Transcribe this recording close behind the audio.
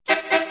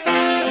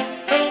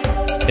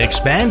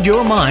Expand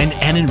your mind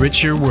and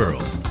enrich your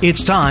world.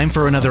 It's time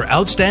for another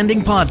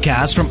outstanding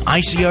podcast from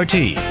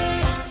ICRT.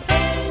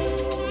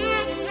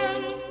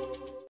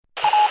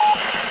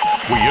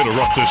 We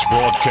interrupt this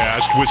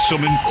broadcast with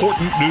some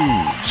important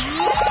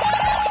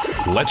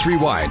news. Let's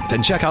rewind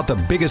and check out the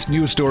biggest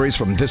news stories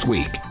from this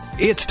week.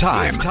 It's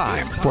time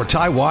for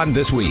Taiwan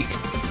This Week.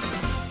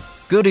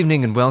 Good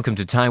evening and welcome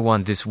to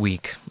Taiwan This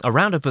Week, a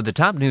roundup of the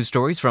top news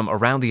stories from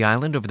around the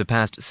island over the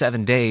past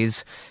 7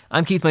 days.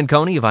 I'm Keith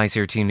Manconi of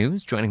ICRT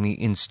News. Joining me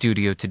in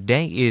studio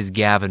today is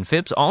Gavin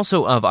Phipps,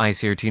 also of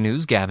ICRT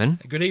News. Gavin.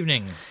 Good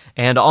evening.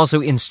 And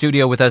also in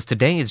studio with us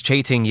today is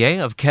Ting Ye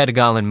of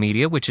Ketagalan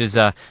Media, which is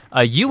a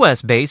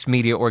U.S.-based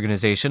media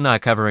organization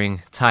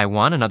covering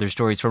Taiwan and other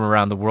stories from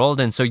around the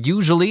world. And so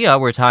usually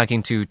we're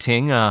talking to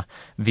Ting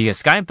via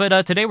Skype,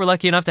 but today we're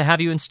lucky enough to have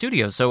you in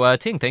studio. So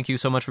Ting, thank you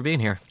so much for being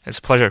here. It's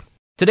a pleasure.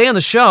 Today on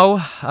the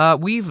show,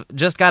 we've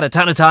just got a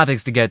ton of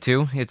topics to get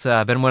to. It's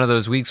been one of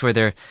those weeks where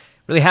there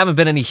really haven't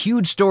been any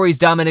huge stories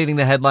dominating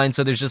the headlines,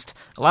 so there's just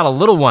a lot of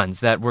little ones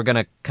that we're going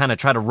to kind of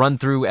try to run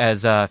through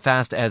as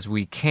fast as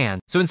we can.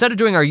 So instead of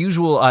doing our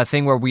usual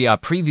thing where we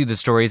preview the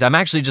stories, I'm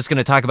actually just going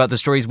to talk about the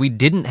stories we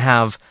didn't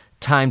have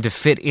time to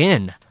fit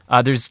in.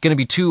 There's going to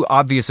be two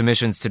obvious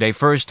omissions today.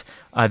 First,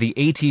 the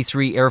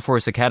AT-3 Air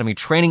Force Academy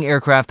training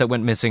aircraft that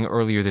went missing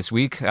earlier this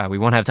week. We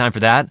won't have time for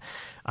that.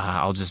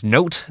 I'll just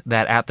note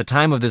that at the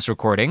time of this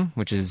recording,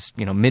 which is,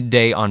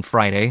 midday on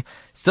Friday,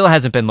 still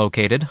hasn't been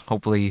located.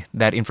 Hopefully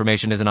that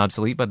information isn't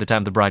obsolete by the time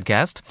of the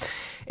broadcast.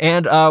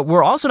 And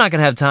we're also not going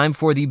to have time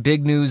for the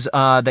big news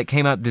that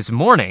came out this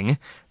morning,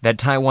 that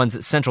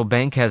Taiwan's central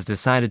bank has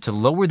decided to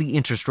lower the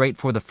interest rate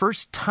for the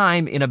first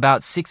time in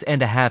about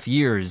 6.5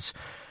 years.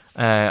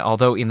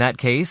 Although in that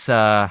case,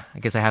 I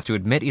guess I have to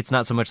admit, it's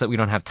not so much that we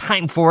don't have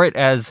time for it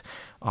as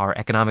our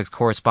economics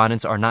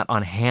correspondents are not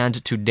on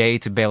hand today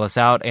to bail us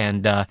out,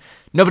 and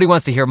nobody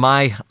wants to hear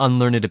my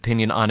unlearned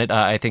opinion on it.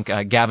 I think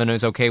Gavin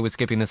is okay with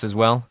skipping this as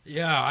well.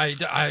 Yeah,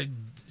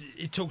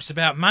 it talks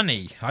about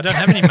money. I don't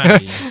have any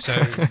money, so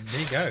there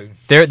you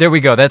go. There we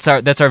go. That's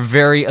our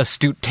very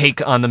astute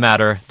take on the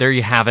matter. There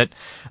you have it.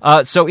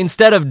 So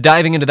instead of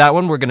diving into that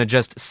one, we're going to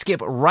just skip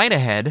right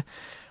ahead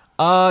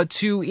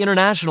to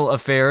international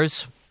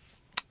affairs,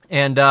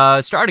 and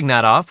starting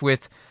that off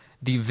with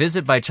the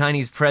visit by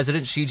Chinese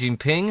President Xi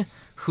Jinping,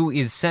 who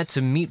is set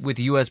to meet with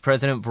U.S.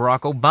 President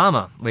Barack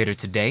Obama later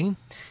today.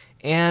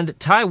 And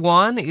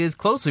Taiwan is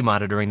closely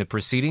monitoring the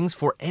proceedings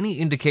for any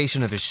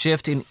indication of a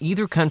shift in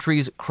either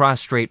country's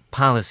cross-strait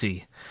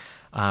policy.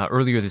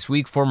 Earlier this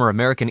week, former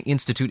American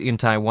Institute in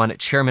Taiwan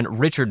Chairman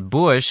Richard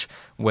Bush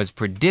was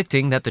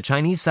predicting that the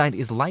Chinese side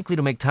is likely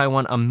to make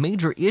Taiwan a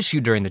major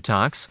issue during the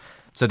talks,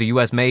 so the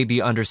U.S. may be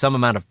under some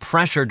amount of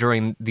pressure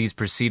during these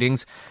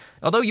proceedings,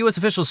 although U.S.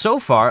 officials so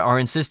far are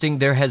insisting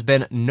there has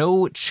been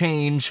no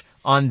change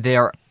on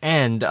their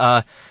end.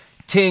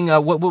 Ting,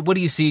 what do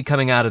you see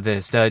coming out of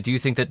this? Do you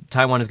think that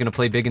Taiwan is going to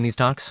play big in these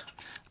talks?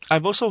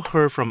 I've also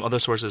heard from other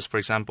sources, for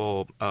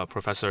example,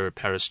 Professor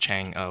Paris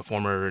Chang, a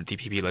former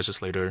DPP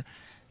legislator,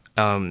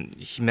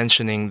 he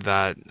mentioning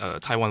that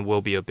Taiwan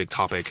will be a big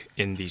topic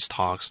in these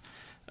talks.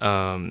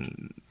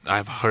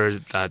 I've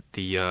heard that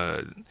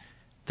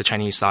the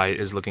Chinese side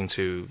is looking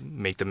to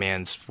make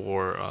demands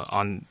for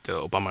on the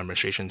Obama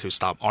administration to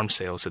stop arms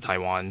sales to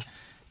Taiwan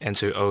and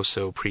to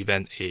also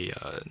prevent a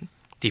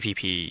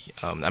DPP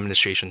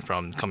administration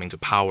from coming to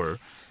power.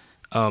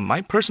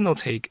 My personal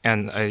take,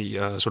 and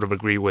I sort of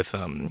agree with,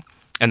 and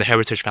the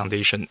Heritage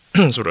Foundation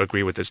sort of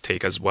agree with this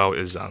take as well,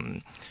 is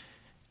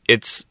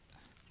it's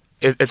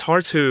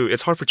hard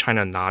for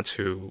China not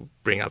to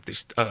bring up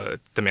these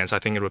demands. I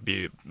think it would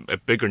be a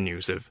bigger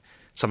news if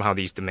somehow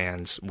these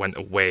demands went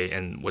away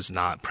and was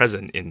not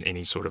present in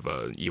any sort of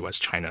a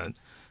U.S.-China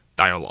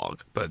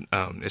dialogue. But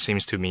it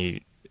seems to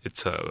me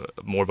it's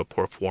more of a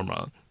pro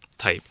forma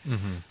type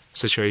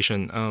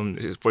situation.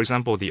 For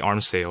example, the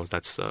arms sales,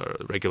 that's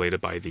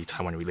regulated by the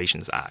Taiwan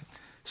Relations Act.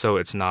 So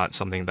it's not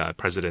something that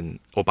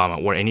President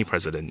Obama or any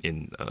president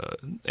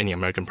any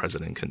American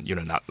president can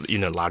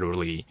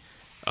unilaterally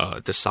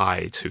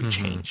decide to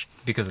change.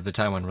 Because of the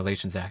Taiwan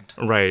Relations Act.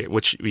 Right,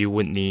 which you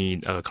would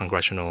need a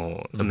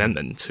congressional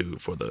amendment to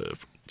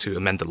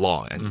amend the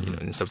law. And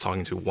instead of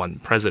talking to one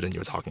president,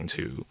 you're talking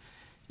to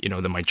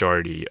the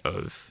majority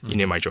of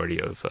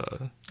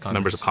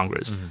members of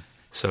Congress.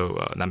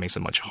 So that makes it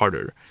much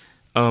harder.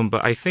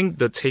 But I think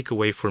the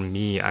takeaway for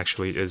me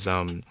actually is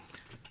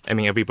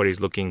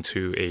everybody's looking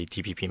to a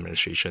TPP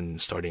administration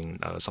starting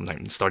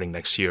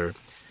next year.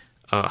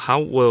 How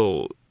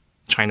will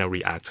China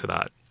react to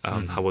that?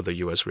 How will the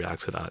U.S.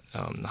 react to that?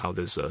 How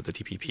does the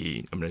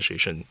TPP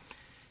administration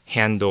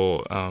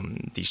handle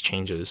these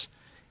changes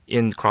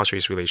in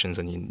cross-race relations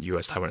and in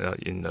U.S.-Taiwan,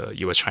 in the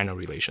U.S.-China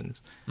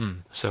relations?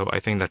 So I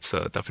think that's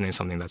definitely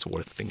something that's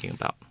worth thinking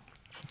about.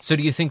 So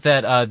do you think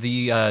that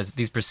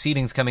these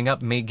proceedings coming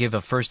up may give a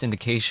first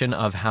indication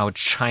of how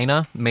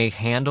China may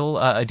handle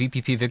a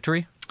DPP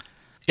victory?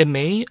 It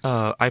may.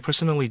 I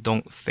personally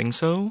don't think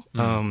so.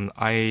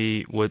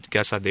 I would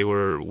guess that they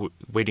were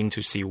waiting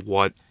to see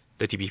what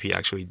the DPP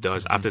actually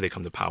does after they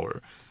come to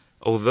power.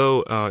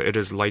 although it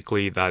is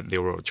likely that they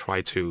will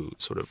try to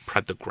sort of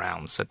prep the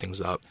ground, set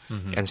things up,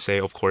 and say,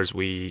 of course,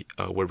 we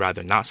would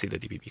rather not see the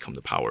DPP come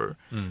to power.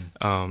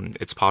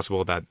 It's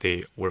possible that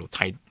they will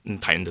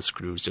tighten the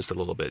screws just a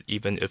little bit,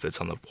 even if it's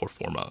on the pro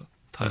forma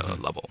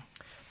level.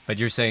 But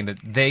you're saying that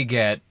they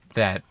get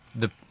that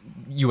the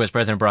U.S.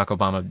 President Barack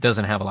Obama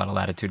doesn't have a lot of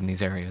latitude in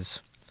these areas.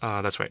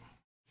 That's right.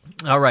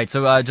 All right,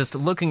 so just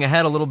looking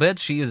ahead a little bit,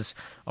 she is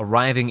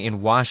arriving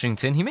in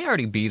Washington. He may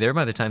already be there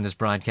by the time this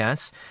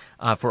broadcasts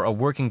for a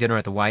working dinner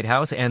at the White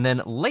House. And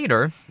then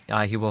later,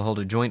 he will hold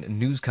a joint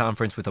news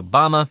conference with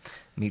Obama,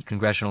 meet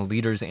congressional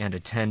leaders, and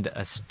attend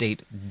a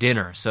state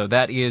dinner. So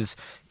that is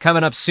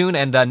coming up soon.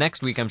 And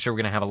next week, I'm sure we're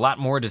going to have a lot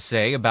more to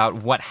say about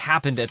what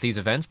happened at these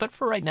events. But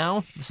for right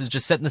now, this is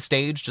just setting the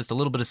stage, just a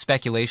little bit of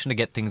speculation to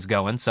get things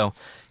going. So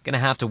going to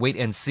have to wait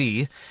and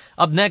see.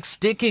 Up next,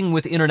 sticking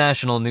with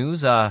international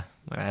news,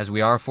 as we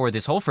are for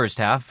this whole first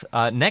half.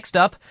 Next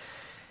up,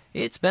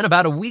 it's been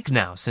about a week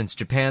now since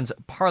Japan's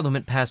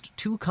parliament passed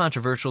 2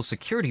 controversial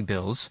security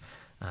bills.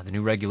 The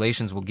new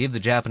regulations will give the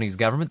Japanese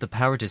government the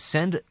power to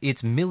send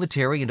its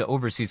military into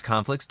overseas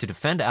conflicts to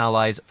defend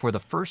allies for the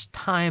first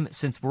time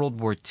since World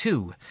War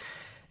II.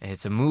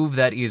 It's a move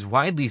that is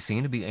widely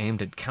seen to be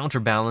aimed at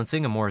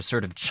counterbalancing a more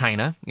assertive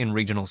China in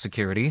regional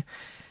security.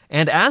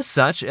 And as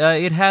such,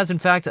 it has in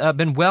fact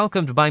been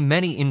welcomed by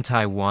many in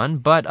Taiwan,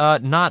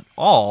 but not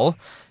all.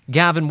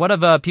 Gavin, what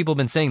have people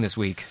been saying this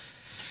week?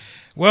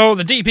 Well,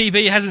 the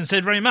DPP hasn't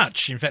said very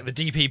much. In fact, the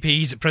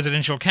DPP's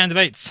presidential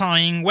candidate, Tsai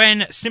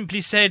Ing-wen, simply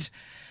said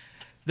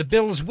the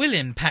bills will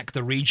impact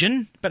the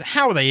region, but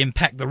how they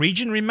impact the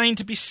region remain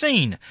to be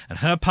seen, and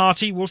her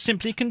party will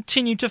simply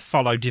continue to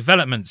follow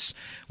developments,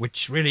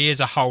 which really is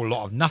a whole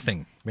lot of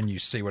nothing, when you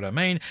see what I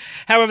mean.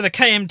 However, the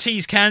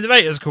KMT's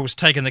candidate has, of course,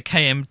 taken the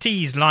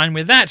KMT's line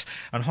with that,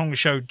 and Hong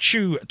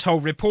Shou-chu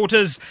told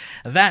reporters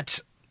that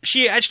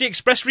she actually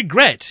expressed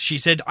regret. She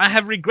said, "I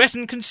have regret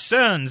and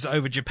concerns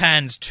over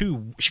Japan's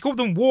 2," she called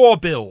them war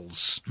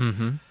bills.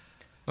 Mm-hmm.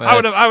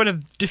 Well, I would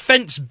have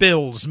defence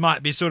bills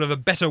might be sort of a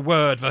better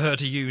word for her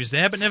to use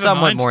there, but never mind.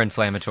 Somewhat more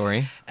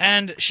inflammatory.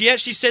 And she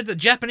actually said the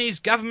Japanese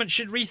government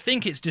should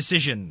rethink its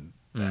decision.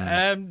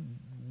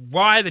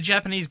 Why the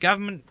Japanese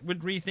government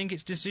would rethink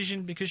its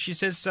decision because she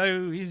says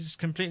so is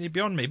completely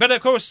beyond me. But of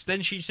course,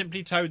 then she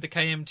simply towed the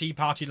KMT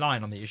party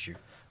line on the issue.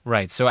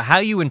 Right. So how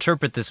you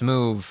interpret this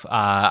move,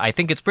 I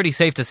think it's pretty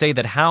safe to say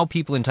that how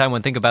people in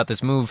Taiwan think about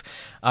this move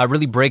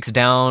really breaks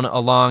down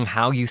along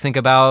how you think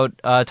about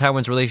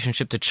Taiwan's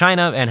relationship to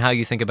China and how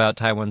you think about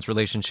Taiwan's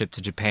relationship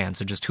to Japan.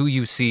 So just who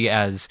you see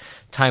as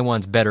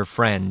Taiwan's better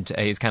friend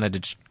is kind of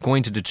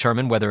going to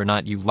determine whether or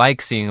not you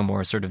like seeing a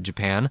more assertive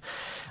Japan.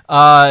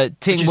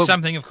 Ting, which is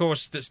something, of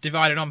course, that's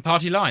divided on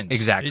party lines.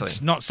 Exactly.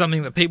 It's not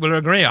something that people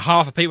agree.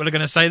 Half of people are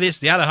going to say this,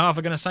 the other half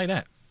are going to say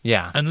that.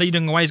 Yeah. And Lee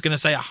Dong-wei is going to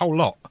say a whole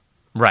lot.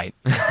 Right.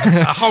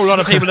 A whole lot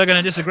of people are going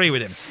to disagree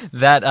with him.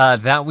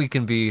 That we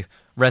can be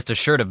rest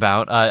assured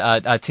about.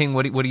 Ting,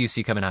 what do you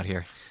see coming out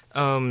here?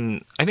 I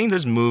think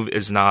this move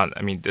is not.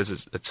 I mean,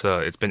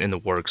 it's been in the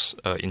works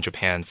in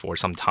Japan for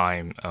some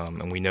time,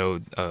 and we know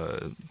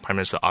Prime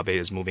Minister Abe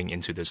is moving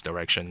into this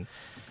direction.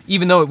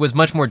 Even though it was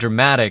much more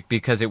dramatic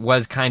because it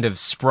was kind of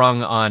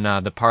sprung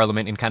on the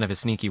parliament in kind of a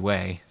sneaky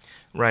way.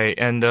 Right,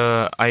 and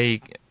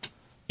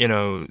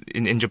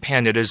in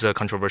Japan it is a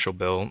controversial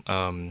bill.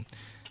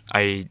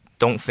 I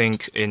don't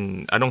think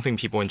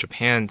people in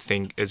Japan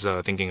is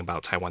thinking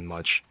about Taiwan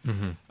much.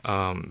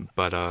 Mm-hmm.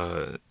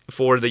 But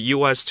for the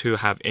U.S. to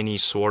have any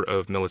sort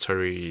of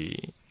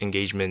military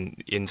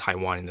engagement in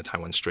Taiwan, in the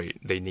Taiwan Strait,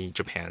 they need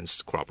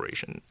Japan's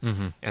cooperation.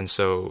 Mm-hmm. And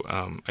so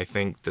I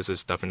think this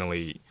is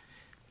definitely.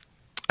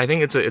 I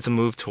think it's a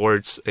move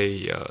towards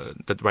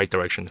the right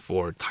direction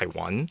for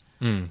Taiwan.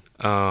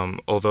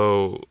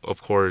 Although,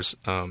 of course,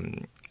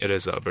 it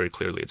is very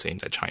clearly it's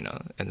aimed at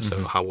China, and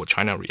so how will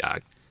China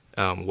react?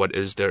 What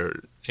is their?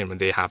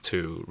 They have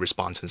to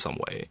respond in some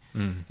way,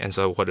 and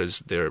so what is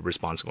their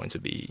response going to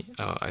be?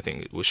 I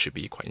think it should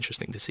be quite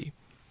interesting to see.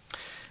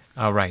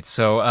 All right,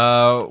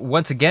 so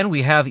once again,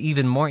 we have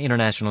even more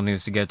international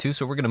news to get to,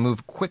 so we're going to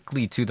move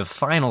quickly to the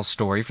final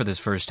story for this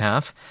first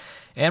half.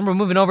 And we're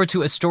moving over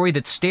to a story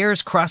that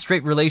stares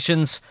cross-strait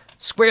relations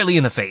squarely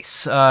in the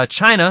face.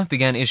 China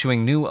began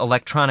issuing new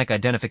electronic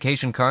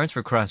identification cards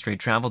for cross-strait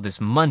travel this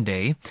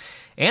Monday,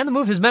 and the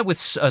move has met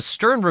with a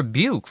stern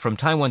rebuke from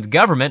Taiwan's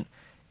government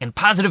and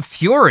positive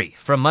fury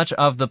from much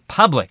of the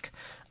public.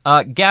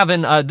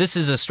 Gavin, this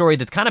is a story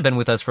that's kind of been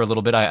with us for a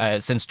little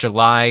bit since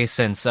July,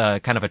 since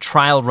kind of a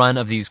trial run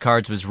of these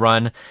cards was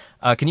run.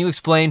 Can you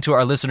explain to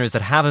our listeners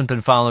that haven't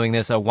been following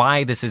this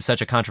why this is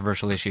such a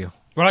controversial issue?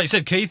 Well, like you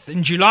said, Keith,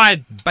 in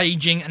July,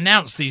 Beijing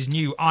announced these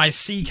new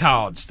IC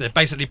cards. They're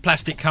basically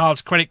plastic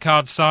cards, credit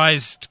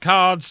card-sized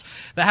cards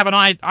that have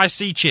an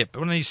IC chip,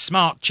 one of these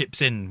smart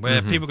chips in,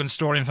 where people can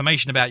store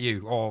information about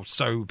you, or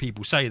so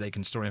people say they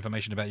can store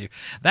information about you.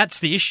 That's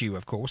the issue,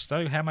 of course,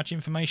 though, how much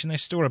information they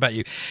store about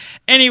you.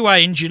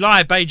 Anyway, in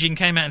July, Beijing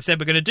came out and said,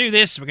 we're going to do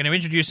this, we're going to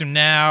introduce them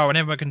now, and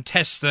everyone can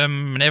test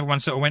them, and everyone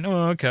sort of went,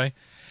 oh, okay.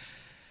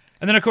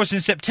 And then, of course,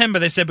 in September,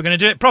 they said, we're going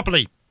to do it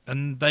properly.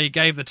 And they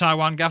gave the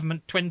Taiwan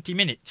government 20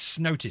 minutes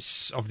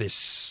notice of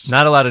this.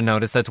 Not a lot of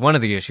notice. That's one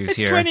of the issues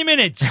here. 20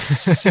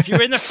 minutes. If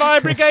you're in the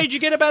fire brigade, you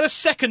get about a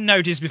second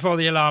notice before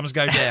the alarms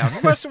go down.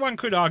 Well, so one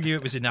could argue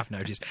it was enough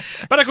notice.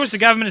 But, of course, the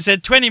government has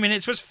said 20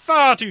 minutes was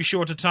far too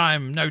short a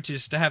time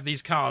notice to have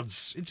these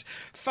cards. It's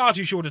far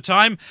too short a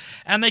time.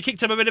 And they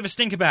kicked up a bit of a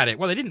stink about it.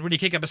 Well, they didn't really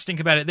kick up a stink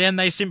about it then.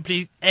 They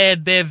simply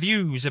aired their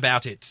views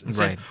about it and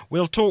said,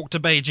 we'll talk to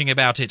Beijing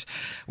about it.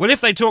 Well,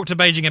 if they talk to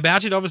Beijing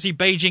about it, obviously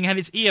Beijing had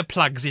its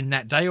earplugs in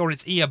that day, or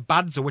its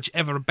earbuds, or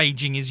whichever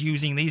Beijing is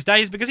using these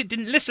days, because it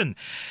didn't listen.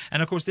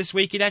 And, of course, this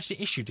week it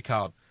actually issued the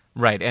card.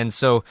 Right, and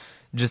so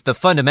just the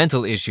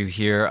fundamental issue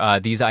here,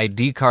 these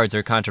ID cards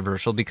are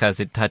controversial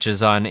because it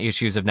touches on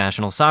issues of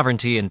national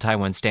sovereignty and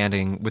Taiwan's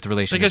standing with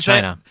relation to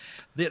China.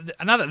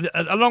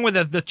 Along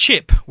with the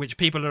chip, which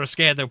people are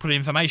scared they'll put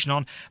information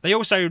on, they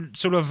also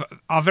sort of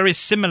are very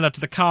similar to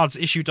the cards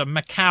issued to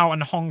Macau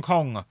and Hong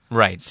Kong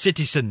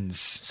citizens.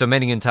 So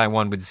many in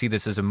Taiwan would see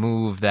this as a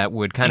move that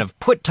would kind of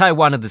put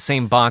Taiwan in the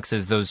same box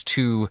as those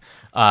two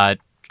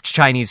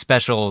Chinese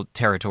special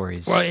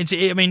territories. Well,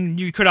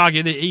 you could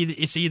argue that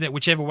it's either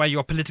whichever way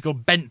your political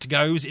bent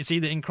goes, it's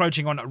either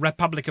encroaching on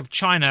Republic of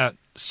China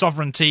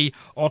sovereignty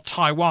or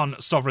Taiwan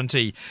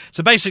sovereignty.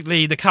 So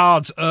basically, the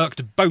cards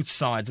irked both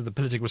sides of the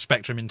political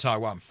spectrum in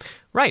Taiwan.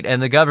 Right, and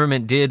the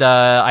government did,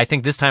 I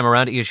think this time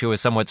around, issue a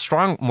somewhat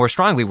more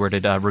strongly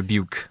worded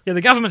rebuke. Yeah,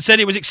 the government said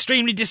it was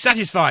extremely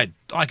dissatisfied.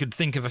 I could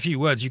think of a few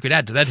words you could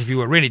add to that if you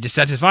were really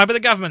dissatisfied, but the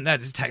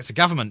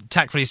government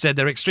tactfully said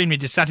they're extremely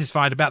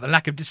dissatisfied about the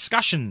lack of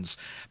discussions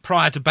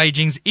prior to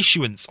Beijing's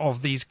issuance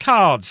of these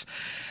cards.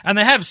 And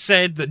they have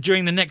said that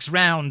during the next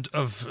round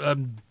of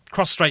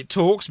cross-strait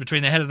talks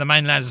between the head of the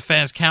Mainland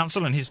Affairs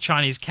Council and his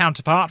Chinese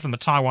counterpart from the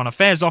Taiwan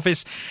Affairs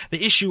Office,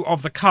 the issue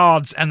of the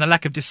cards and the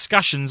lack of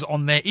discussions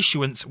on their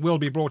issuance will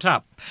be brought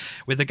up,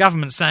 with the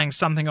government saying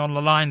something on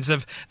the lines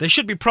of there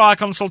should be prior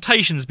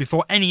consultations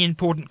before any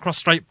important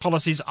cross-strait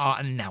policies are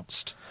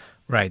announced.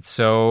 Right,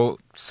 so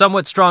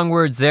somewhat strong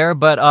words there,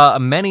 but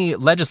many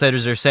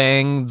legislators are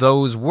saying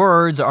those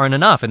words aren't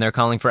enough and they're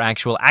calling for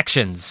actual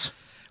actions.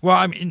 Well,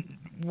 I mean,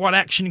 what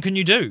action can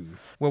you do?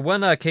 Well,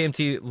 one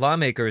KMT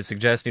lawmaker is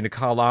suggesting to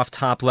call off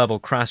top-level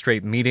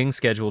cross-strait meetings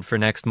scheduled for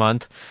next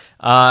month.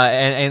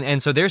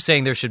 And so they're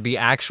saying there should be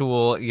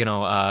actual,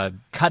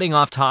 cutting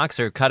off talks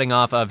or cutting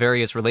off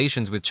various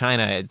relations with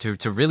China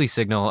to really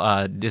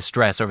signal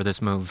distress over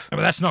this move. But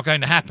that's not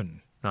going to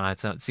happen. No,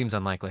 it seems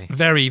unlikely.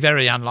 Very,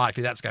 very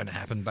unlikely that's going to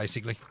happen,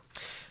 basically.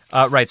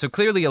 Right, so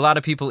clearly a lot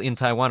of people in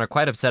Taiwan are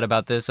quite upset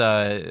about this.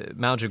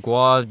 Mao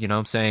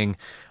Zedong, saying,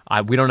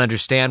 we don't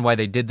understand why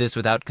they did this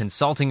without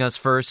consulting us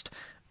first.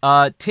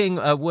 Ting,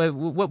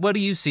 what do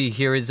you see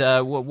here?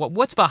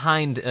 What's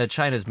behind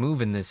China's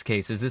move in this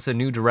case? Is this a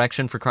new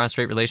direction for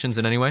cross-strait relations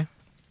in any way?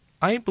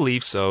 I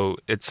believe so.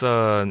 It's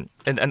an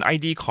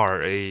ID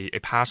card, a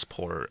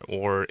passport,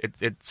 or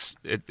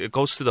it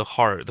goes to the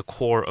heart, the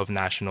core of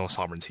national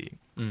sovereignty,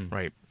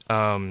 right?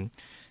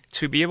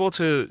 To be able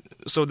to,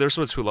 so there's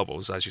sort of two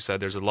levels, as you said.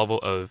 There's a level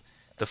of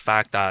the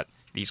fact that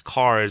these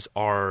cards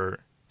are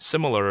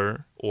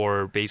similar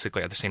or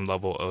basically at the same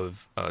level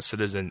of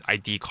citizen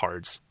ID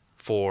cards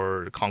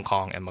for Hong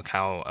Kong and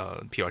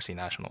Macau PRC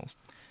nationals.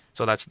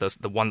 So that's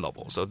the one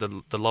level. So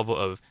the level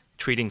of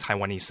treating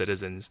Taiwanese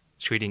citizens,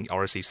 treating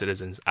RC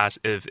citizens as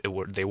if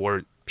they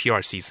were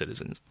PRC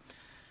citizens.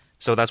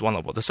 So that's one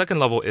level. The second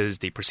level is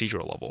the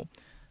procedural level.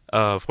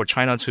 For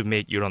China to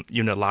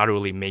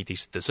unilaterally make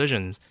these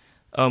decisions,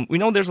 we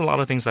know there's a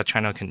lot of things that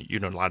China can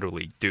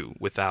unilaterally do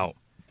without,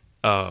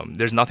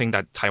 there's nothing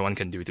that Taiwan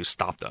can do to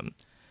stop them.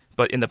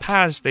 But in the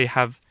past, they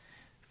have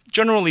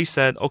generally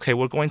said, okay,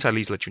 we're going to at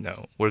least let you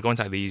know. We're going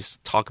to at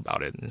least talk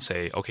about it and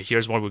say, okay,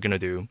 here's what we're going to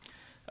do.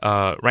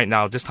 Right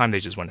now, this time they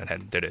just went ahead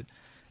and did it.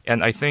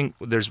 And I think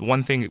there's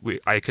one thing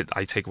I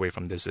take away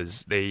from this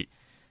is they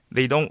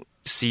don't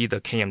see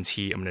the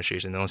KMT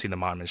administration, they don't see the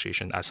Ma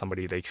administration as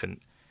somebody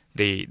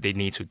they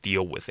need to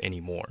deal with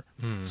anymore.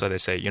 So they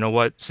say, you know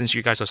what, since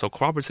you guys are so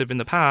cooperative in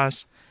the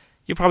past,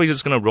 you're probably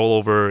just going to roll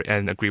over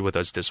and agree with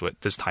us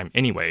this time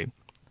anyway.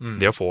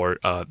 Therefore,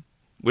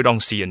 we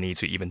don't see a need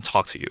to even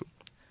talk to you.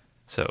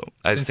 So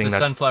I Since think the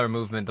that's Sunflower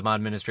Movement, the Ma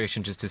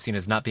administration just is seen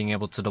as not being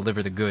able to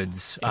deliver the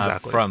goods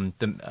from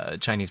the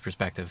Chinese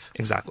perspective.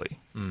 Exactly.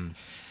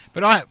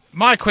 But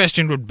my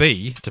question would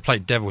be, to play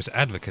devil's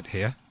advocate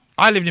here,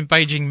 I lived in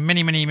Beijing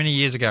many, many, many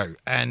years ago,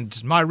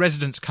 and my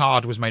residence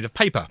card was made of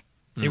paper.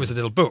 It was a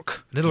little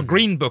book, a little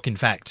green book, in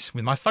fact,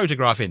 with my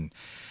photograph in.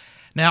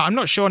 Now, I'm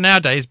not sure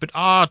nowadays, but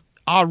are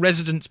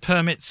residence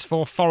permits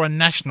for foreign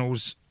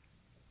nationals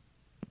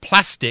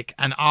plastic,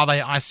 and are they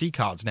IC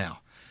cards now?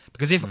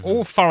 Because if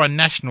all foreign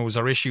nationals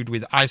are issued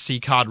with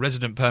IC card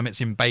resident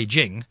permits in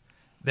Beijing,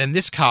 then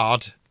this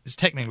card is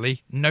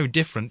technically no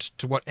different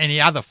to what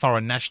any other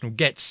foreign national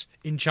gets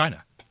in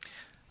China.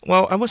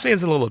 Well, I would say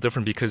it's a little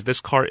different because this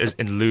card is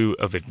in lieu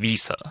of a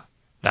visa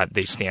that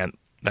gets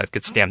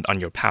stamped on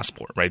your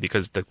passport, right?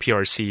 Because the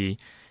PRC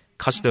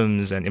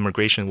customs and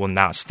immigration will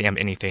not stamp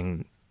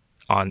anything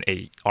on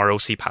a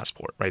ROC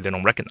passport, right? They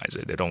don't recognize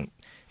it. They don't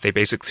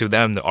to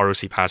them, the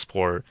ROC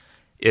passport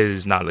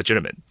is not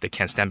legitimate. They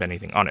can't stamp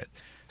anything on it.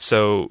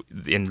 So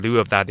in lieu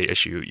of that, they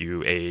issue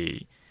you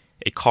a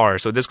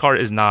card. So this card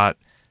is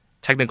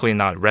technically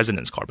not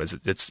residence card, but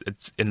it's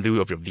in lieu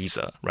of your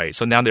visa, right?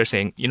 So now they're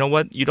saying, you know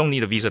what? You don't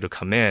need a visa to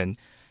come in.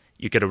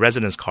 You get a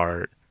residence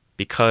card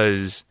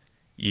because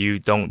you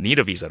don't need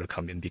a visa to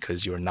come in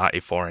because you're not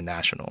a foreign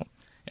national.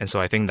 And so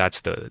I think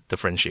that's the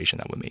differentiation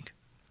that would make.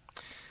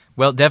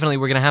 Well, definitely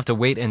we're going to have to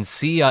wait and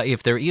see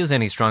if there is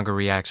any stronger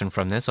reaction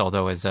from this,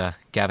 although as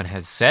Gavin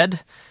has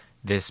said,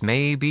 this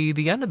may be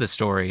the end of the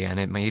story and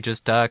it may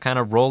just kind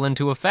of roll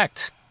into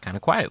effect kind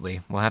of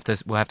quietly. We'll have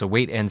to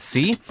wait and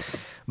see.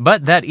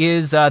 But that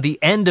is the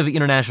end of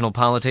international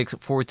politics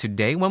for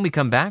today. When we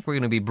come back, we're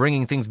going to be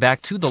bringing things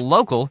back to the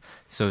local,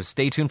 so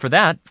stay tuned for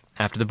that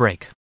after the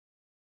break.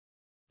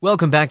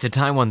 Welcome back to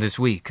Taiwan This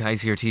Week,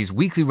 ICRT's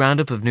weekly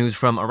roundup of news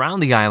from around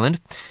the island.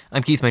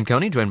 I'm Keith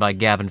Manconi, joined by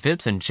Gavin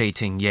Phipps and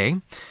Che-Ting Ye.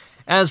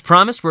 As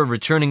promised, we're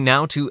returning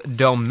now to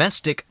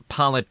domestic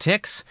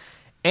politics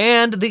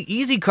and the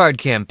Easy Card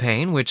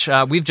campaign, which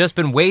we've just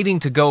been waiting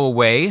to go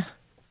away.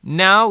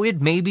 Now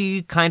it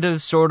maybe kind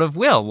of sort of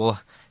will. We'll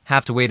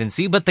have to wait and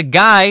see. But the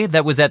guy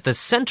that was at the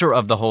center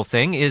of the whole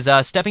thing is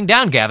stepping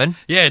down, Gavin.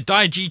 Yeah,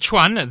 Dai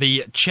Ji-chuan,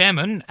 the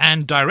chairman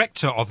and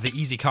director of the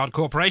Easy Card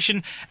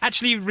Corporation,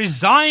 actually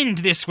resigned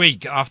this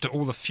week after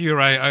all the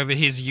furore over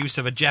his use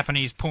of a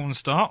Japanese porn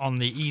star on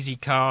the Easy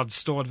Card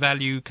stored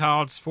value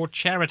cards for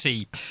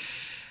charity.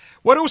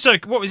 What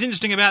was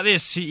interesting about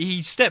this,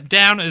 he stepped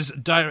down as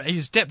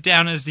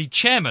the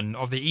chairman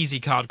of the Easy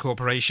Card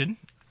Corporation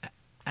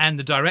and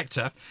the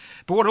director.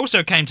 But what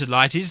also came to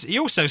light is he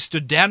also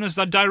stood down as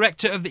the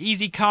director of the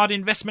Easy Card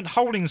Investment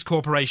Holdings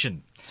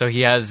Corporation. So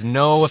he has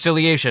no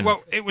affiliation.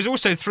 Well, it was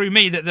also through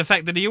me that the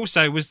fact that he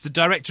also was the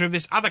director of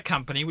this other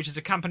company, which is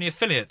a company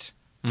affiliate.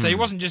 So he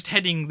wasn't just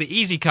heading the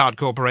Easy Card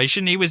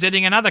Corporation, he was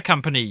heading another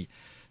company.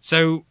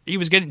 So he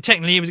was getting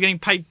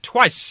paid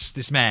twice,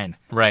 this man.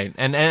 Right.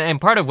 And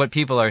part of what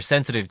people are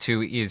sensitive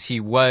to is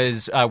he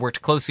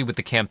worked closely with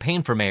the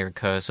campaign for Mayor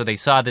Ke, so they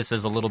saw this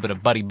as a little bit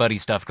of buddy-buddy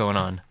stuff going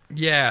on.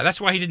 Yeah, that's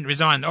why he didn't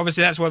resign.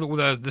 Obviously, that's what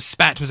the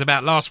spat was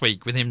about last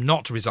week, with him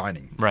not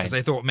resigning. Right. Because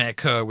they thought Mayor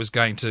Ke was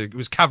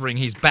covering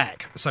his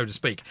back, so to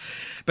speak.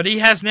 But he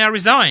has now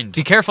resigned.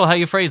 Be careful how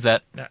you phrase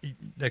that.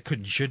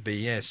 Should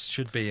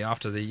be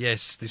after the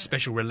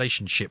special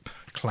relationship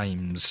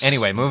claims.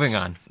 Anyway, moving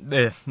on.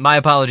 My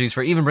apologies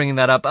for even bringing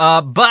that up.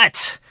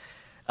 But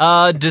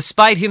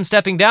despite him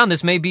stepping down,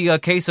 this may be a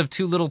case of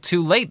too little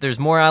too late. There's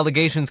more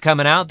allegations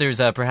coming out. There's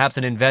perhaps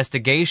an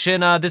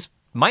investigation. This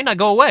might not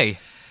go away.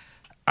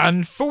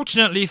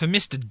 Unfortunately for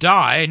Mr.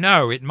 Dai,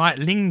 no, it might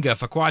linger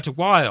for quite a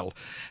while.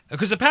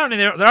 Because apparently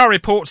there are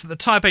reports that the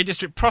Taipei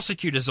District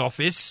Prosecutor's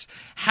Office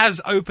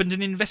has opened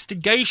an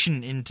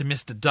investigation into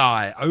Mr.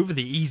 Dai over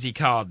the Easy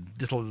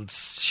Card little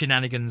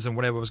shenanigans and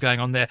whatever was going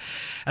on there.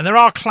 And there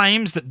are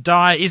claims that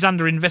Dai is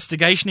under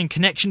investigation in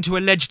connection to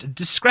alleged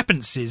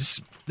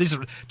discrepancies. These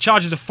are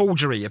charges of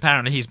forgery,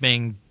 apparently he's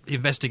being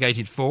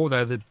investigated for,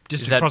 though the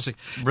district prosecutor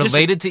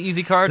related to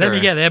Easy Card. Let me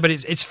get there, but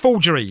it's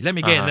forgery. Let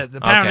me get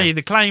apparently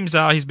the claims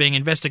are he's being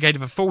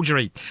investigated for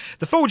forgery.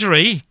 The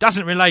forgery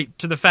doesn't relate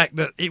to the fact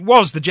that it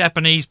was the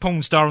Japanese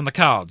porn star on the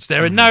cards.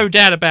 There are no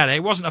doubt about it.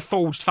 It wasn't a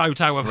forged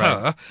photo of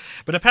her,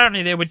 but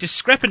apparently there were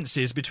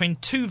discrepancies between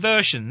two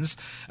versions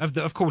of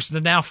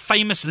the now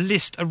famous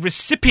list of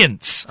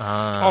recipients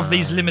of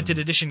these limited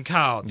edition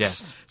cards.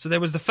 Yes. So there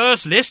was the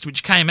first list,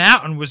 which came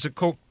out and was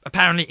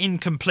apparently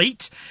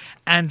incomplete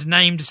and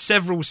named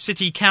several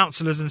city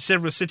councillors and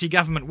several city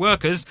government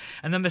workers.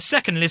 And then the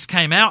second list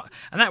came out,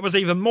 and that was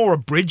even more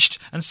abridged,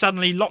 and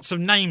suddenly lots of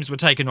names were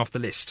taken off the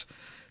list.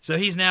 So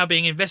he's now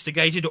being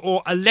investigated,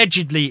 or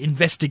allegedly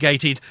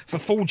investigated, for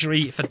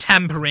forgery, for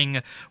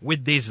tampering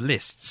with these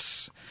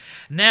lists.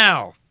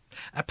 Now,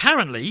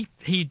 apparently,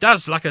 he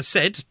does, like I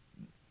said,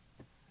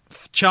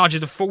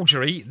 charges of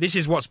forgery. This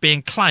is what's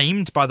being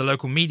claimed by the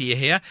local media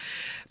here.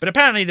 But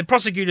apparently the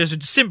prosecutors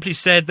had simply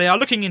said they are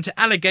looking into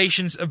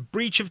allegations of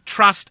breach of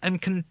trust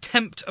and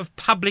contempt of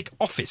public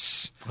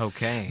office.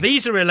 Okay.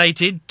 These are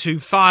related to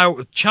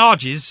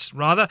charges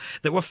that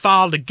were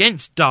filed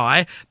against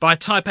Dai by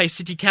Taipei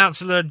City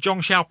Councillor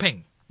Zhong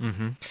Xiaoping.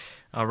 Mm-hmm.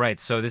 All right,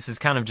 so this is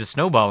kind of just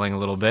snowballing a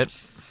little bit.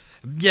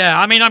 Yeah,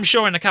 I mean, I'm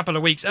sure in a couple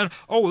of weeks.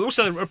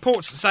 Also,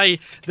 reports say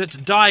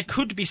that Dai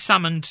could be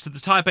summoned to the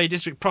Taipei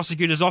District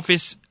Prosecutor's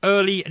Office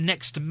early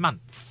next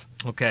month.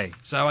 Okay.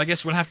 So I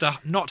guess we'll have to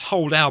not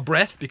hold our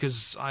breath,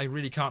 because I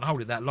really can't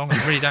hold it that long.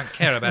 I really don't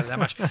care about it that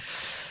much.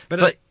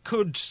 But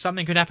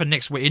something could happen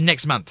next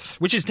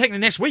month, which is technically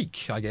next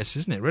week, I guess,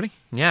 isn't it, really?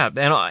 Yeah,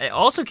 and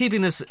also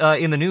keeping this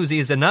in the news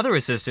is another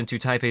assistant to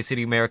Taipei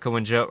City Mayor Ko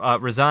Wen-je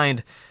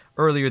resigned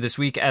earlier this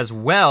week as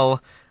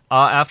well,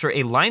 after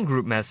a line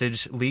group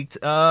message leaked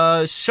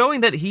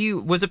showing that he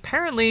was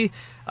apparently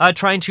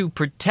trying to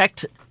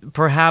protect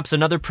perhaps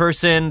another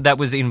person that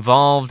was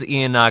involved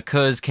in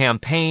Ke's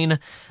campaign,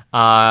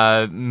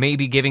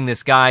 maybe giving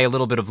this guy a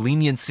little bit of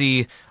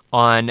leniency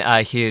on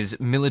his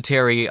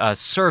military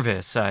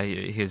service,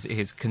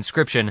 his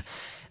conscription.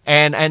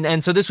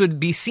 And so this would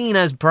be seen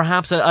as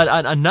perhaps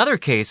another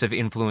case of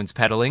influence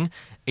peddling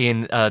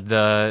in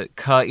the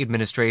Ke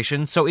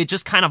administration. So it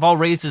just kind of all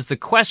raises the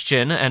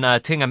question,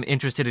 and Ting, I'm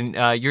interested in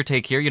your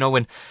take here.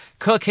 When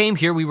Ke came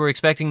here, we were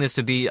expecting this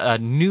to be a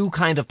new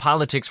kind of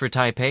politics for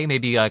Taipei,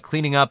 maybe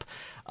cleaning up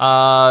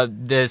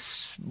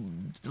this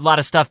a lot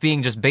of stuff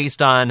being just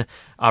based on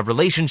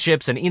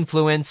relationships and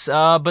influence,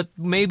 but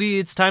maybe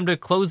it's time to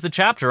close the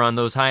chapter on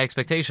those high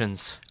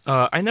expectations.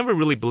 I never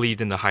really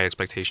believed in the high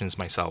expectations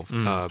myself,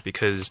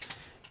 because,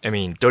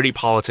 dirty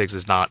politics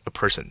is not a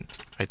person.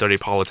 Right? Dirty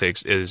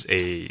politics is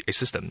a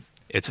system.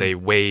 It's a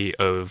way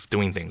of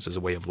doing things. It's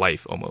a way of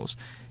life, almost.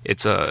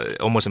 It's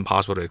almost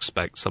impossible to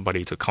expect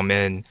somebody to come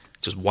in,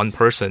 just one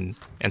person,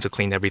 and to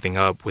clean everything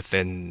up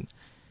within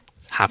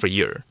half a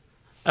year.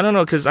 I don't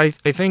know, because I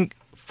think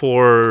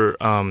for,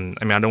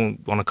 I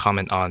don't want to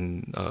comment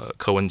on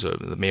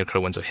the Mayor Ke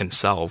Wen-je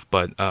himself,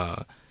 but,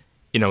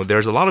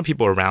 there's a lot of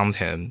people around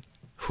him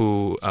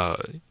who,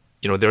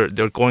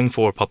 they're going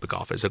for public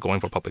office, they're going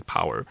for public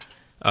power.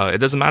 It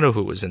doesn't matter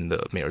who is in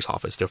the mayor's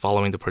office, they're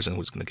following the person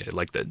who's going to get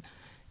elected.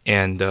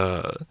 And,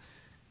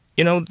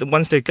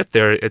 once they get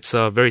there, it's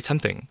very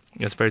tempting.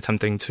 It's very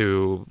tempting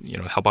to,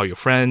 help out your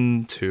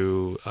friend,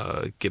 to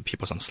give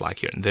people some slack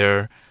here and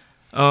there.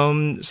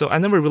 So I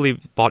never really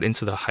bought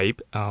into the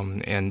hype,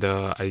 and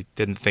I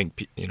didn't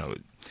think,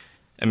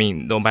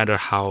 no matter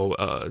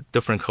how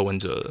different Ke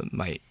Wen-je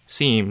might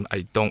seem,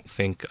 I don't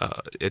think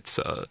it's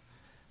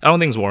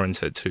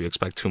warranted to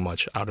expect too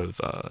much out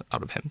of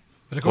him.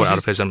 But of course, or out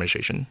of his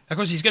administration. Of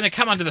course, he's going to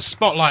come under the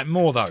spotlight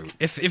more, though.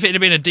 If it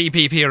had been a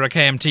DPP or a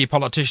KMT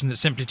politician that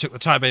simply took the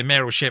Taipei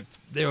mayoralship,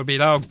 they would be,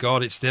 oh,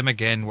 God, it's them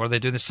again. Well, they're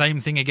doing the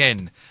same thing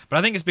again. But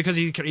I think it's because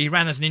he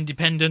ran as an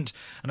independent.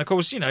 And, of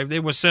course,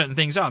 there were certain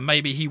things,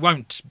 maybe he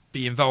won't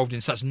be involved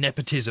in such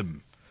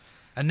nepotism.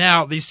 And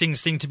now these things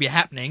seem to be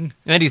happening.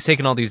 And he's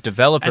taken all these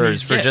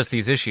developers for just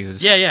these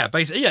issues. Yeah,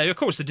 basically. Yeah, of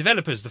course, the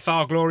developers, the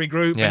Far Glory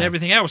Group and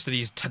everything else that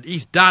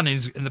he's done, and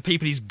the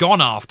people he's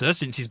gone after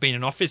since he's been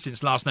in office,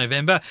 since last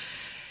November.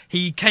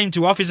 He came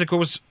to office, of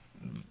course,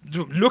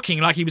 looking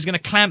like he was going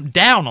to clamp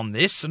down on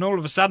this, and all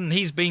of a sudden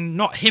he's been,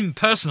 not him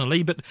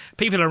personally, but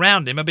people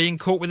around him are being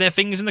caught with their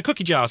fingers in the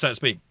cookie jar, so to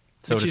speak.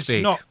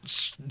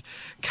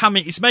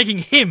 It's making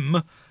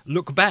him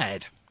look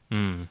bad.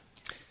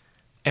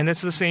 And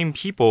it's the same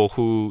people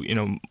who,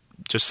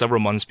 just several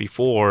months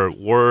before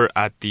were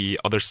at the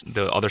other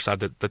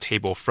side of the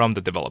table from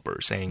the developer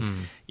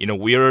saying,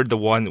 we are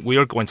going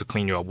to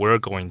clean you up. We're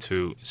going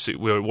to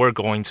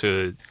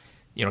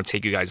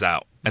take you guys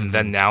out. And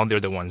then now they're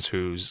the ones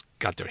who's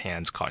got their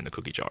hands caught in the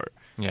cookie jar.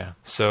 Yeah.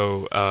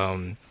 So,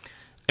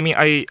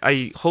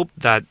 I hope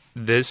that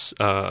this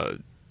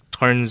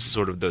turns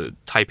sort of the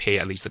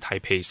Taipei, at least the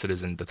Taipei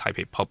citizen, the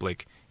Taipei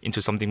public, into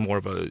something more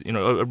of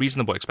a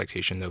reasonable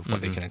expectation of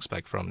what they can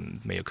expect from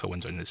Mayor Ke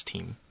Wen-je and his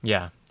team.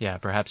 Yeah,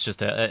 perhaps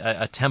just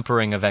a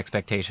tempering of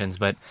expectations,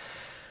 but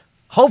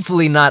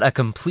hopefully not a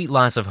complete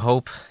loss of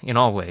hope in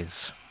all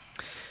ways.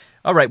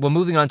 All right, well,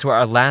 moving on to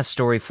our last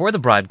story for the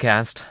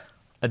broadcast.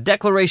 A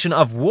declaration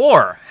of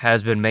war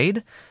has been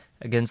made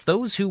against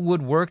those who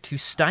would work to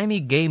stymie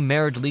gay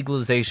marriage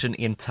legalization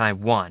in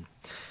Taiwan.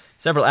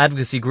 Several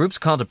advocacy groups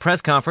called a press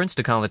conference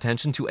to call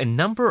attention to a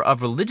number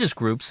of religious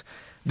groups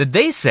that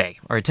they say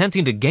are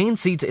attempting to gain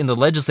seats in the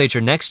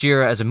legislature next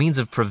year as a means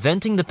of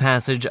preventing the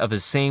passage of a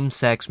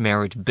same-sex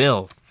marriage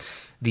bill.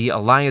 The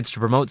Alliance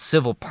to Promote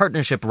Civil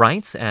Partnership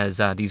Rights,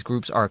 as these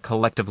groups are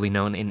collectively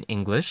known in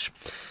English,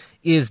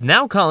 is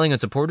now calling on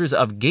supporters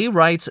of gay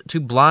rights to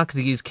block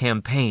these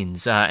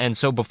campaigns. And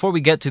so before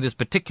we get to this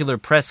particular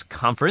press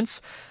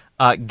conference,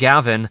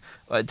 Gavin,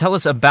 tell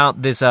us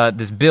about this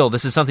bill.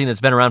 This is something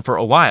that's been around for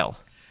a while.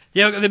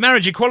 Yeah, the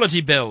Marriage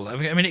Equality Bill.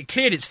 It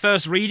cleared its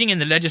first reading in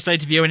the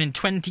Legislative Yuan in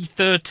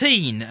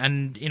 2013,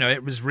 and,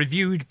 it was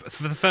reviewed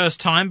for the first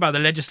time by the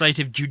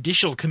Legislative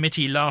Judicial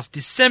Committee last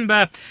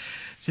December.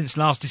 Since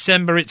last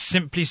December, it's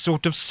simply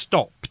sort of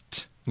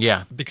stopped.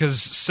 Yeah.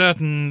 Because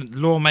certain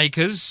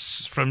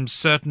lawmakers from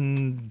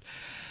certain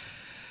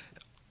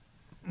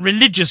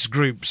religious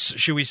groups,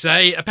 shall we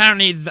say,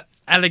 apparently the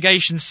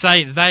allegations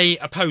say they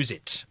oppose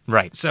it.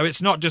 Right. So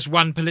it's not just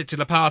one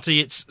political party,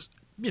 it's,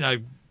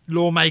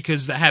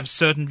 lawmakers that have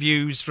certain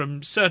views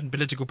from certain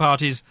political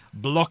parties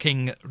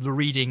blocking the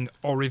reading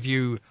or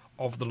review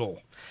of the law.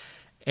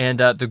 And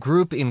the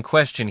group in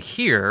question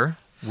here,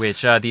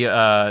 which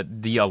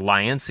the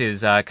Alliance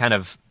is kind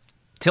of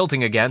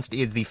tilting against,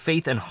 is the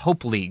Faith and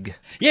Hope League.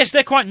 Yes,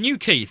 they're quite new,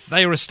 Keith.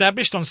 They were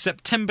established on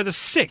September the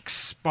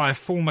 6th by a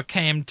former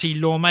KMT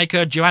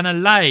lawmaker, Joanna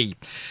Lay.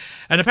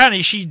 And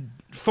apparently she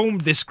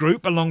formed this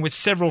group along with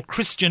several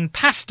Christian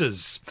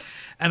pastors.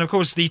 And, of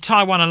course, the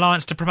Taiwan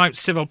Alliance to Promote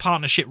Civil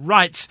Partnership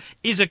Rights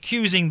is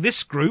accusing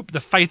this group, the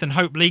Faith and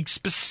Hope League,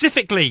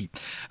 specifically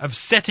of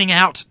setting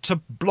out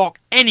to block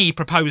any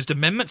proposed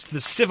amendments to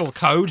the civil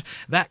code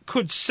that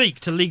could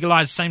seek to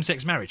legalise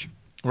same-sex marriage.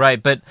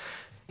 Right, but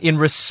in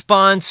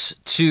response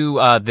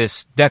to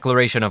this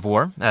declaration of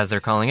war, as they're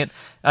calling it,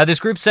 this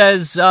group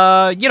says,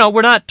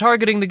 we're not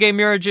targeting the gay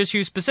marriage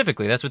issue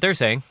specifically. That's what they're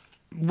saying.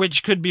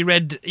 which could be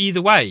read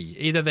either way.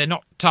 Either they're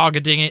not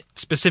targeting it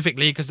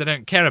specifically because they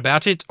don't care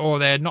about it, or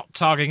they're not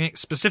targeting it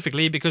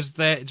specifically because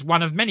it's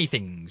one of many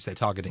things they're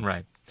targeting.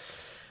 Right.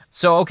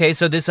 So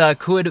this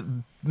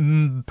could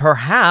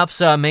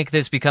perhaps make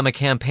this become a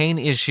campaign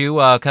issue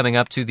coming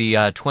up to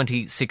the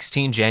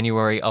 2016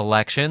 January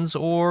elections,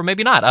 or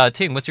maybe not.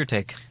 Ting, what's your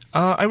take?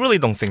 I really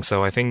don't think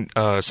so. I think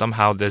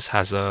somehow this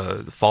has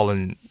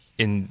fallen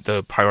in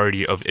the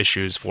priority of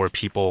issues for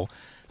people.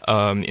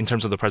 In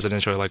terms of the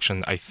presidential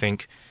election, I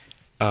think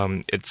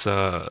it's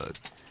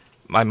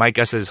my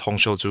guess is Hong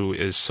Xiu-ju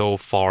is so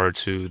far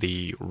to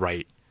the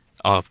right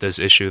of this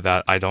issue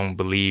that I don't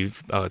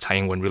believe Tsai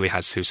Ing-wen really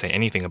has to say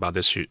anything about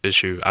this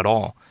issue at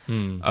all.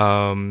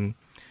 And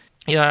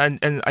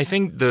I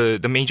think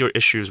the major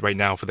issues right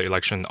now for the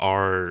election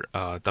are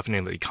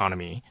definitely the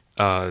economy,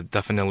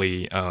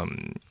 definitely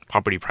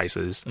property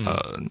prices,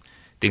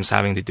 things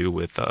having to do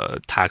with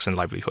tax and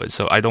livelihood.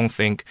 So I don't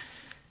think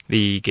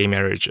the gay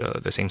marriage,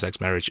 the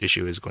same-sex marriage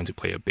issue is going to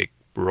play a big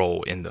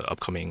role in the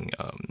upcoming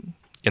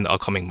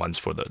months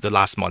for the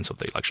last months of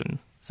the election.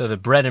 So the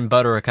bread and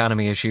butter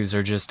economy issues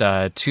are just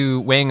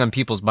weighing on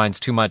people's minds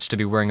too much to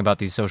be worrying about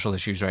these social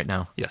issues right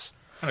now. Yes.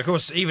 And of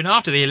course, even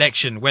after the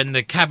election, when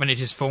the cabinet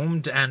is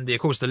formed and, of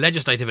course, the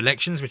legislative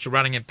elections, which are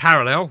running in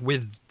parallel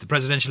with the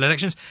presidential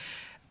elections,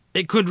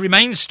 it could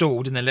remain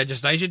stalled in the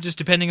legislature just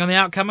depending on the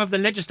outcome of the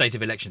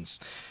legislative elections.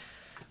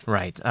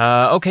 Right.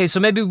 Okay,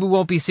 so maybe we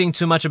won't be seeing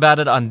too much about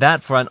it on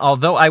that front,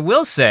 although I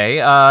will say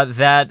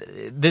that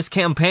this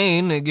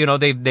campaign,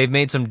 they've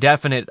made some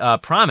definite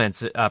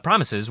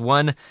promises.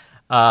 One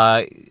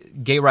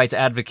gay rights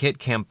advocate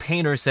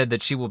campaigner said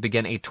that she will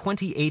begin a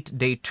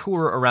 28-day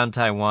tour around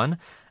Taiwan,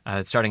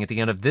 starting at the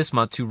end of this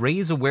month, to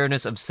raise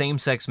awareness of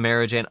same-sex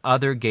marriage and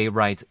other gay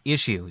rights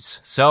issues.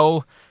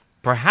 So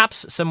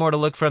perhaps some more to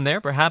look from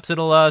there. Perhaps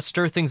it'll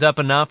stir things up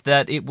enough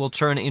that it will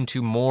turn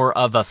into more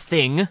of a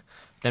thing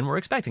than we're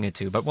expecting it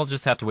to, but we'll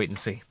just have to wait and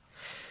see.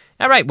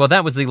 All right, well,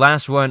 that was the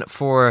last one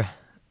for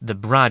the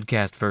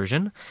broadcast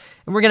version.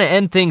 And we're going to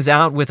end things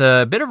out with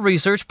a bit of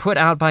research put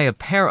out by a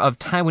pair of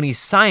Taiwanese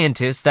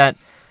scientists that,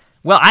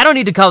 well, I don't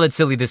need to call it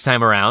silly this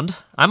time around.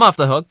 I'm off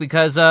the hook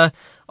because a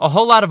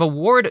whole lot of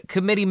award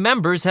committee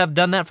members have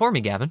done that for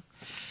me, Gavin.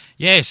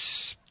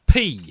 Yes,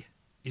 P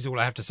is all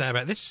I have to say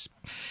about this.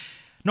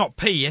 Not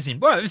P, as in...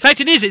 Well, in fact,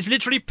 it is. It's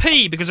literally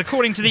P, because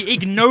according to the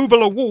Ig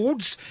Nobel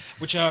Awards,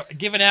 which are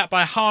given out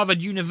by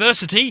Harvard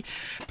University,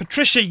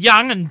 Patricia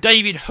Young and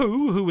David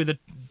Hu, who were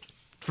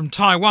from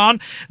Taiwan,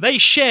 they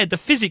shared the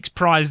physics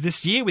prize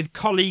this year with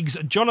colleagues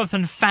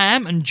Jonathan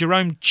Pham and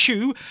Jerome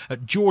Chu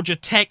at Georgia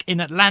Tech in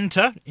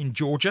Atlanta, in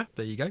Georgia,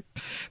 there you go,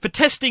 for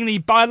testing the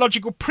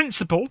biological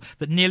principle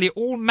that nearly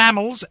all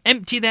mammals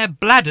empty their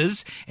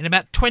bladders in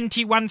about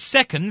 21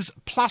 seconds,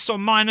 plus or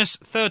minus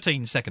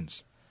 13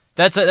 seconds.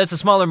 That's a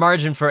smaller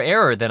margin for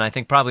error than I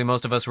think probably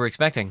most of us were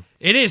expecting.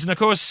 It is, and of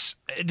course,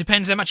 it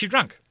depends how much you've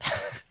drunk.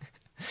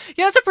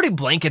 Yeah, that's a pretty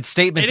blanket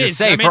statement to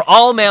say. I mean, for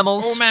all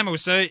mammals. All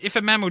mammals. So if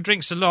a mammal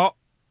drinks a lot,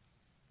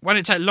 why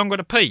don't it take longer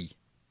to pee?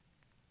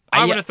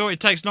 I would have thought it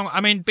takes long.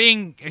 I mean,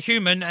 being a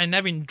human and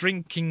having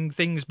drinking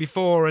things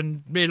before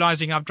and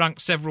realising I've drunk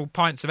several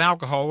pints of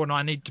alcohol and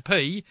I need to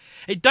pee,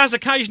 it does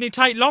occasionally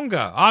take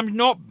longer.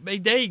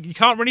 You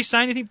can't really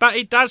say anything, but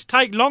it does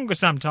take longer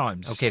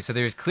sometimes. Okay, so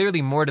there's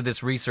clearly more to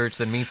this research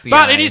than meets the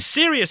eye. But it is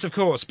serious, of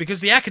course, because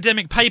the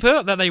academic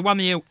paper that they won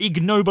the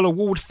Ig Nobel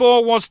Award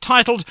for was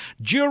titled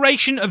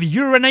Duration of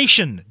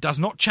Urination Does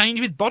Not Change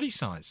with Body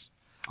Size.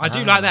 I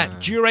do like that.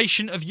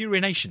 Duration of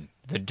urination.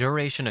 The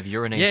duration of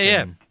urination.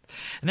 Yeah.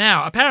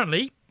 Now,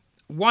 apparently,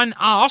 one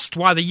asked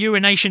why the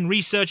urination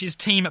researchers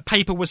team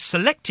paper was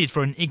selected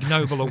for an Ig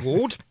Nobel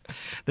Award.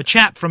 The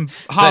chap from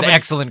Harvard... That's an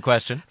excellent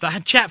question.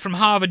 The chap from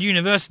Harvard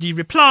University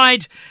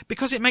replied,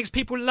 because it makes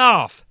people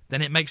laugh.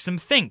 Then it makes them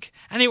think.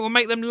 And it will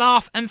make them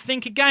laugh and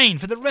think again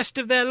for the rest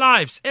of their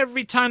lives,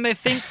 every time they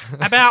think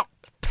about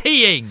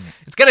peeing.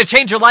 It's going to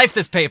change your life,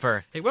 this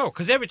paper. It will,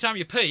 because every time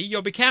you pee,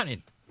 you'll be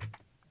counting.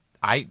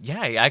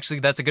 Actually,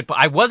 that's a good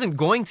point. I wasn't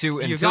going to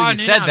until you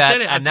said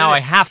that, and now I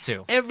have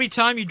to. Every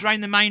time you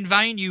drain the main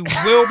vein, you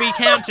will be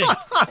counting.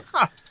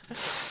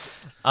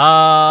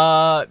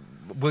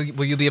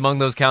 Will you be among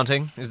those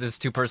counting? Is this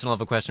too personal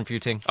of a question for you,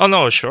 Ting? Oh,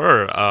 no,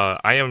 sure.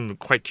 I am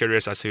quite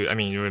curious as to,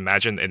 you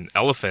imagine an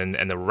elephant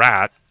and a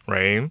rat,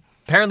 right?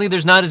 Apparently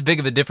there's not as big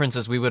of a difference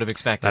as we would have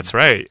expected. That's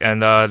right.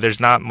 And there's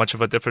not much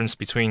of a difference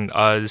between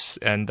us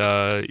and,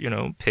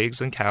 pigs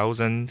and cows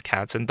and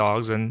cats and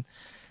dogs and...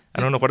 I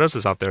don't know what else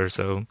is out there,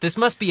 so... This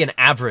must be an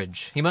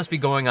average. He must be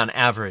going on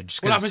average.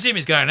 Well, I presume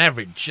he's going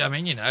average.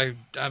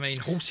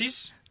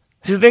 Horses?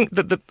 See,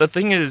 the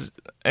thing is,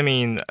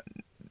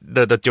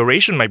 the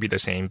duration might be the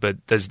same, but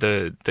there's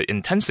the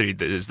intensity,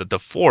 is the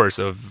force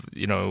of,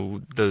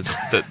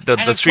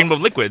 the stream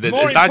of liquid.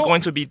 It's not going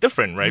to be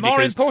different, right?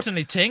 More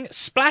importantly, Ting,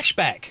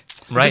 splashback.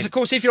 Right. Because, of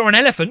course, if you're an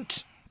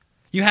elephant,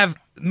 you have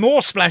more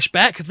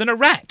splashback than a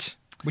rat.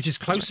 Which is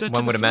closer to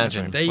one would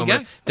imagine. There you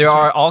go. There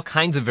are all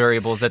kinds of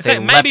variables that they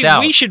left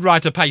out. Maybe we should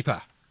write a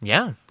paper.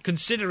 Yeah.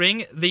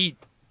 Considering the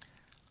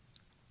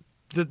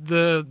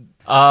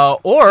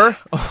Or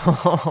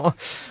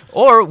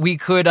we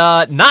could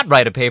not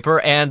write a paper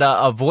and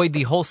avoid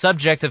the whole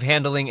subject of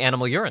handling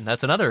animal urine.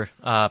 That's another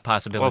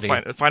possibility.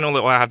 Well, finally,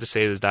 all I have to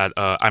say is that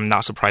I'm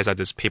not surprised that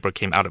this paper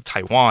came out of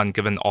Taiwan,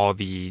 given all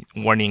the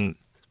warning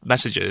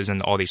messages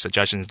and all the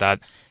suggestions that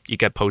you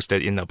get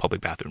posted in the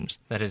public bathrooms.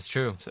 That is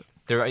true. So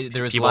there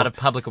is a lot of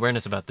public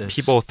awareness about this.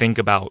 People think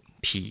about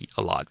pee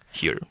a lot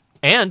here.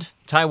 And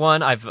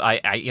Taiwan,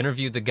 I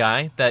interviewed the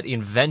guy that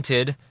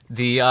invented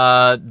the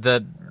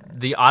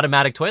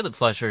automatic toilet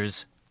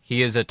flushers.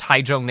 He is a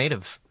Taichung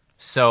native.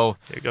 So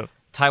there you go.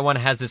 Taiwan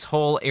has this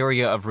whole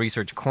area of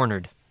research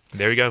cornered.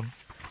 There you go.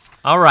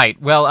 All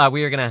right. Well,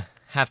 we are going to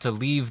have to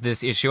leave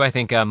this issue, I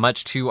think,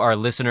 much to our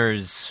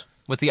listeners',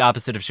 what's the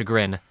opposite of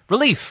chagrin?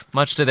 Relief.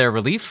 Much to their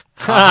relief.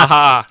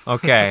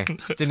 Okay.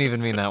 Didn't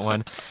even mean that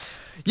one.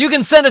 You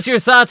can send us your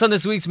thoughts on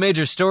this week's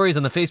major stories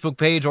on the Facebook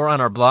page or on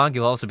our blog.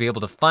 You'll also be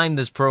able to find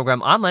this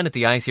program online at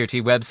the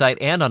ICRT website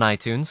and on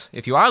iTunes.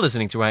 If you are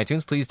listening through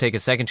iTunes, please take a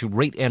second to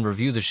rate and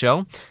review the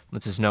show.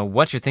 Lets us know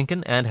what you're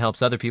thinking and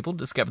helps other people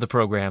discover the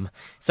program.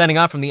 Signing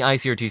off from the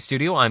ICRT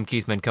studio, I'm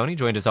Keith Menconi,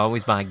 joined as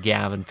always by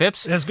Gavin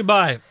Phipps. Yes,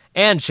 goodbye.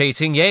 And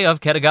Chasing Ye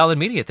of Ketagalan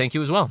Media. Thank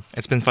you as well.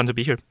 It's been fun to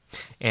be here.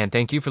 And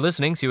thank you for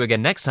listening. See you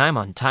again next time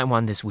on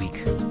Taiwan This Week.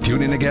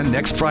 Tune in again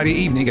next Friday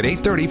evening at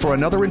 8:30 for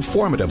another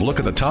informative look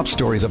at the top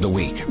stories of the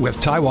week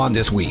with Taiwan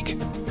This Week.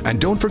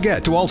 And don't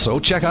forget to also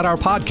check out our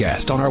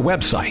podcast on our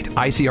website,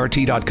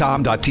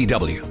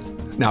 icrt.com.tw.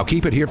 Now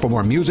keep it here for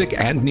more music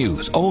and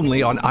news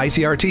only on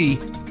ICRT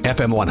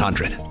FM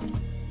 100.